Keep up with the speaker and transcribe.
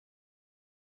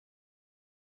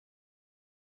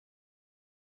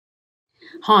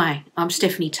Hi, I'm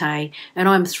Stephanie Tay, and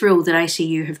I'm thrilled that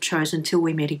ACU have chosen Till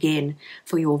We Meet Again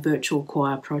for your virtual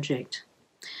choir project.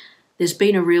 There's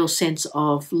been a real sense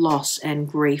of loss and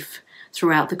grief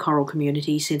throughout the choral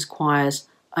community since choirs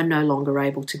are no longer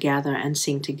able to gather and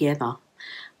sing together.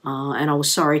 And I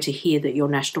was sorry to hear that your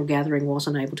national gathering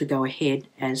wasn't able to go ahead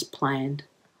as planned.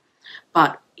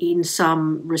 But in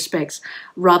some respects,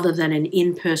 rather than an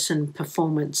in-person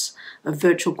performance, a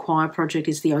virtual choir project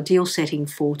is the ideal setting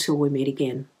for Till We Meet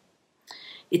Again.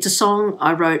 It's a song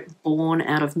I wrote born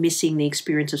out of missing the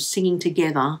experience of singing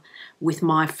together with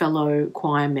my fellow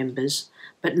choir members,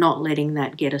 but not letting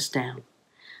that get us down.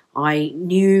 I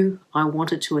knew I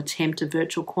wanted to attempt a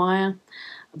virtual choir,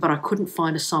 but I couldn't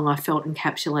find a song I felt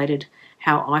encapsulated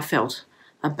how I felt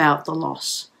about the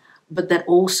loss, but that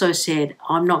also said,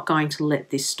 I'm not going to let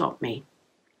this stop me.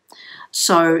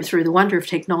 So through the wonder of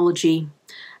technology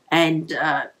and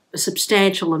a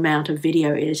substantial amount of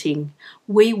video editing,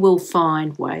 we will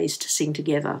find ways to sing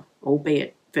together,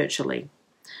 albeit virtually.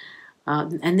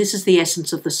 And this is the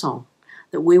essence of the song,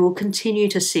 that we will continue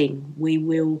to sing, we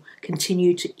will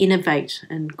continue to innovate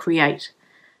and create,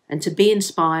 and to be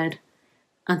inspired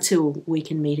until we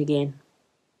can meet again.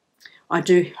 I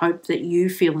do hope that you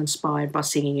feel inspired by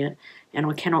singing it, and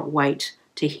I cannot wait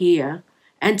to hear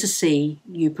and to see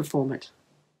you perform it.